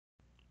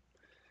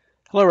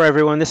Hello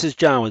everyone, this is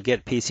John with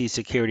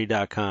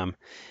GetPCSecurity.com.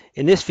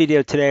 In this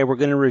video today, we're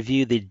going to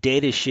review the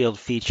Data Shield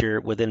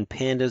feature within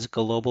Panda's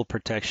Global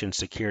Protection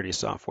security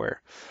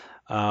software.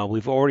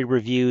 We've already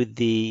reviewed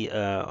the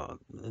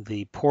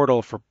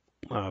portal for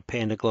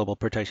Panda Global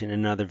Protection in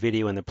another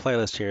video in the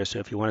playlist here. So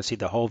if you want to see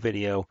the whole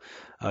video,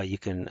 you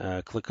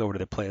can click over to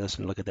the playlist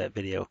and look at that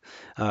video.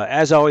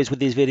 As always with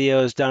these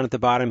videos, down at the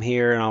bottom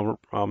here, and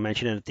I'll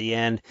mention it at the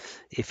end,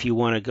 if you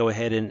want to go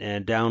ahead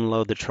and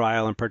download the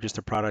trial and purchase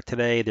the product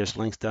today, there's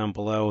links down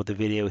below the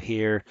video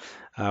here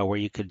where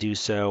you could do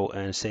so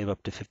and save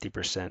up to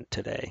 50%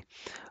 today.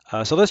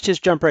 So let's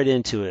just jump right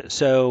into it.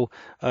 So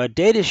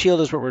Data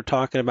Shield is what we're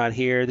talking about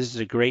here. This is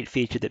a great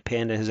feature that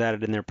Panda has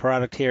added in their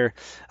product here.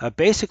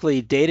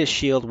 Basically, Data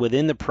Shield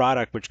within the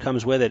product, which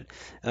comes with it,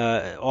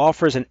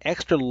 offers an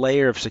extra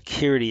layer of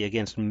security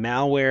against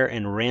malware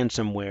and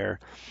ransomware.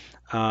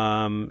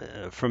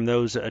 From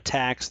those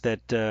attacks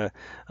that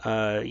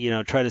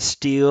try to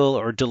steal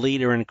or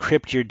delete or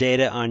encrypt your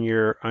data on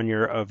your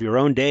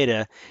own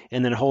data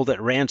and then hold it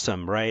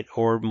ransom, right?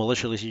 Or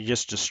maliciously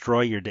just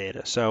destroy your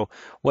data. So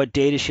what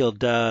Data Shield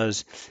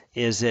does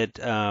is it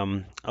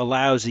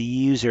allows the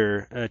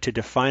user to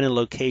define a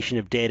location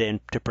of data and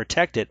to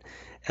protect it,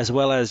 as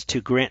well as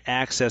to grant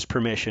access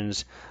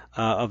permissions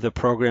of the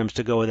programs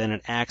to go in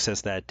and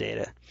access that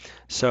data.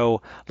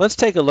 So let's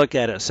take a look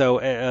at it. So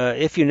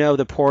if you know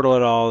the portal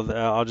at all,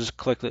 I'll just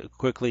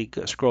quickly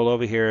scroll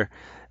over here.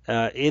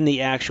 In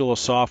the actual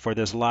software,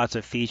 there's lots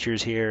of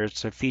features here.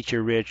 It's a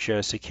feature-rich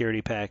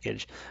security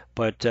package,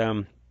 but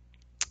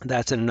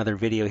that's in another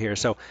video here.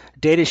 So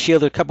Data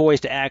Shield, there are a couple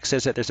ways to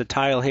access it. There's a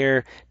tile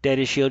here,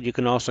 Data Shield. You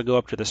can also go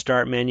up to the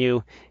Start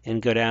menu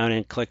and go down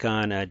and click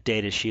on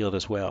Data Shield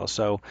as well.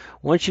 So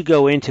once you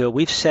go into it,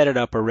 we've set it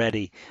up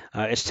already.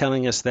 It's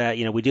telling us that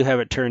we do have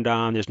it turned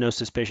on. There's no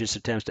suspicious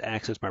attempts to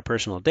access my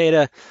personal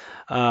data,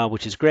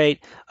 which is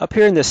great. Up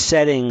here in the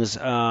settings,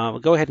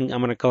 I'm going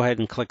to go ahead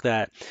and click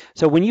that.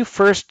 So when you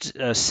first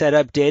set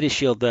up Data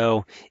Shield,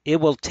 though, it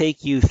will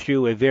take you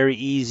through a very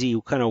easy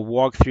kind of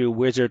walkthrough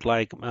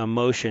wizard-like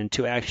motion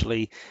to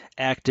actually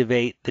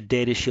activate the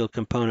Data Shield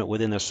component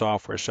within the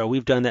software. So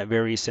we've done that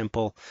very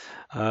simple.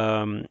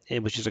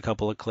 It was just a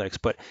couple of clicks.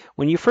 But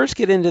when you first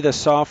get into the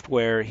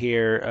software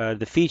here,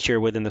 the feature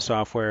within the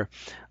software,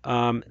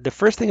 the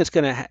first thing it's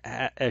going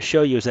to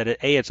show you is that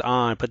it's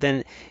on, but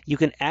then you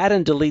can add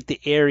and delete the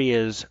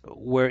areas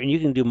where, and you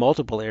can do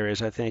multiple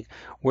areas, I think,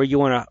 where you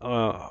want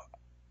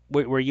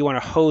to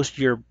host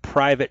your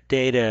private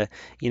data,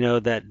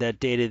 that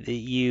data that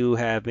you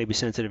have, maybe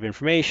sensitive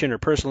information or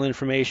personal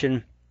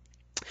information.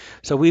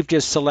 So we've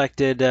just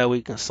selected,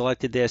 we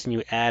selected this and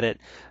you add it.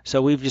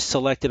 So we've just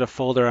selected a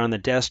folder on the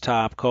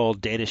desktop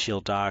called Data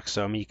Shield Docs.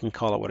 So I mean, you can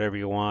call it whatever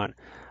you want.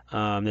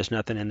 There's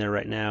nothing in there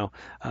right now.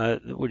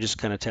 We're just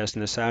kind of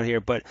testing this out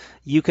here, but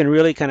you can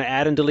really kind of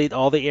add and delete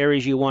all the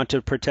areas you want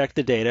to protect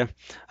the data.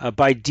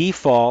 By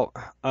default,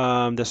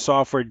 the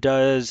software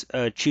does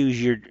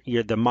choose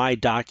the My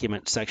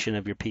Documents section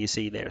of your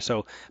PC there.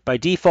 So by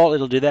default,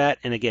 it'll do that,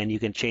 and again, you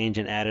can change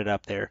and add it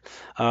up there.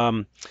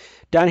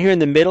 Down here in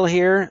the middle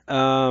here,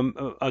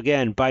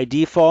 again, by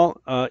default,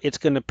 it's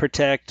going to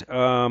protect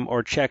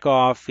or check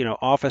off,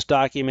 Office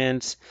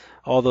documents,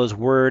 all those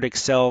Word,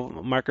 Excel,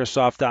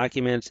 Microsoft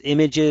documents,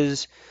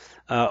 images,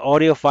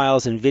 audio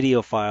files, and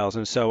video files.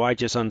 And so I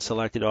just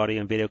unselected audio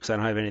and video because I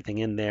don't have anything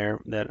in there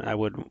that I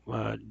would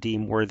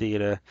deem worthy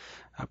to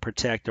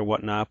protect or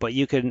whatnot. But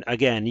you can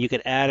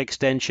add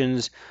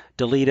extensions,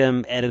 delete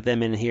them, edit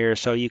them in here.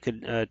 So you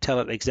could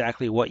tell it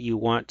exactly what you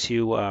want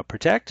to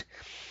protect.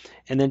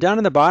 And then down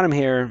in the bottom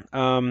here,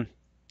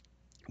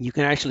 you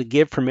can actually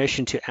give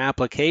permission to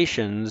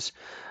applications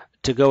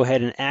to go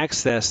ahead and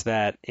access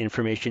that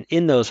information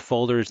in those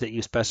folders that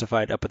you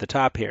specified up at the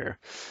top here.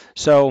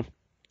 So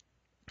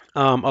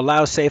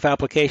allow safe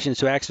applications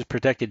to access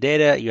protected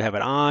data. You have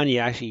it on.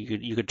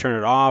 You could turn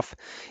it off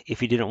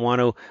if you didn't want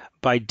to.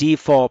 By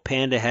default,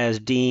 Panda has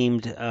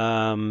deemed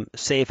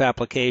safe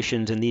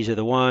applications, and these are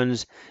the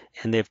ones,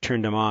 and they've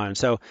turned them on.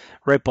 So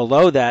right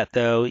below that,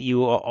 though, you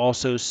will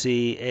also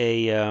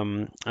see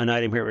an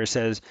item here where it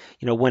says,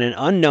 when an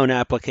unknown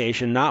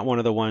application, not one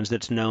of the ones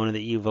that's known and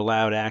that you've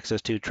allowed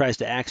access to, tries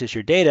to access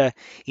your data,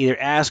 either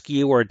ask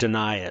you or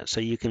deny it.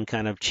 So you can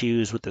kind of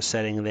choose what the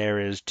setting there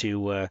is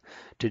to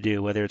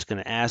do, whether it's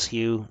going to ask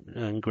you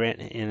and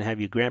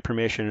have you grant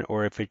permission,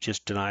 or if it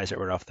just denies it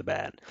right off the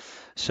bat.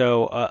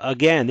 So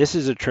again, this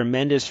is a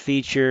tremendous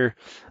feature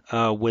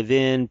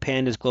within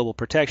Panda's Global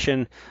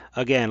Protection.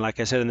 Again,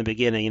 like I said in the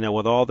beginning,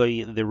 with all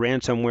the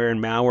ransomware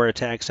and malware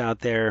attacks out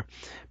there,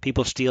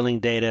 people stealing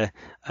data,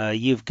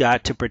 you've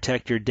got to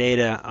protect your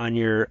data on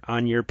your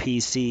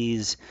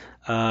PCs,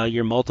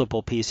 your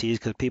multiple PCs,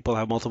 because people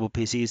have multiple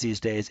PCs these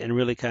days, and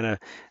really kind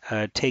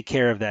of take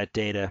care of that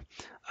data.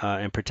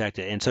 And protect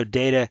it. And so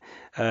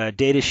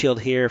Data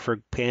Shield here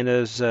for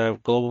Panda's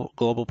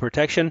global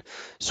protection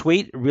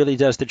suite really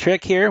does the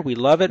trick here. We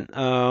love it.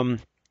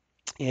 And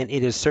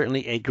it is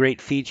certainly a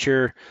great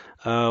feature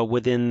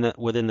within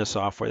the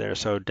software there.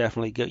 So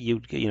definitely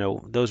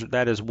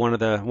that is one of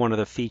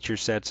the feature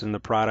sets in the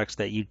products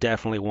that you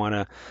definitely want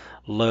to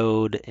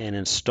load and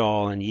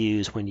install and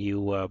use when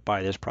you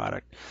buy this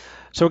product.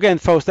 So again,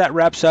 folks, that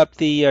wraps up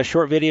the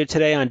short video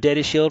today on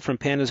Data Shield from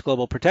Panda's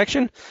Global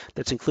Protection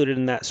that's included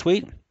in that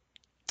suite.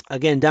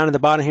 Again, down at the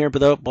bottom here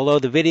below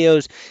the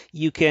videos,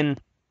 you can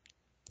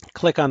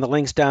click on the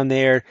links down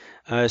there,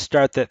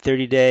 start that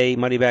 30-day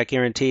money-back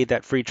guarantee,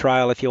 that free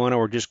trial if you want to,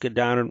 or just go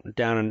down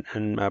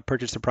and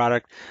purchase the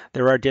product.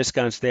 There are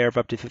discounts there of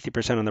up to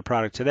 50% on the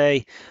product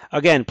today.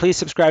 Again, please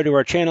subscribe to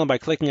our channel by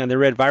clicking on the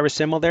red virus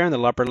symbol there in the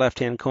upper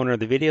left-hand corner of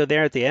the video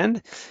there at the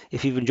end.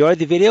 If you've enjoyed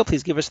the video,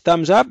 please give us a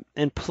thumbs up,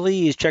 and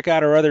please check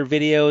out our other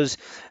videos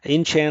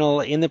in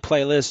the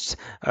playlists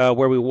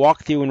where we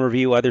walk through and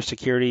review other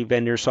security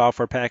vendor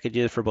software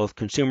packages for both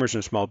consumers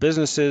and small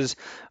businesses.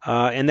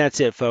 And that's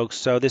it, folks.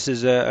 So this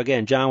is,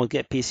 again, John with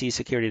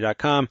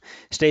GetPCSecurity.com.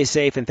 Stay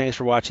safe, and thanks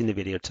for watching the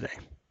video today.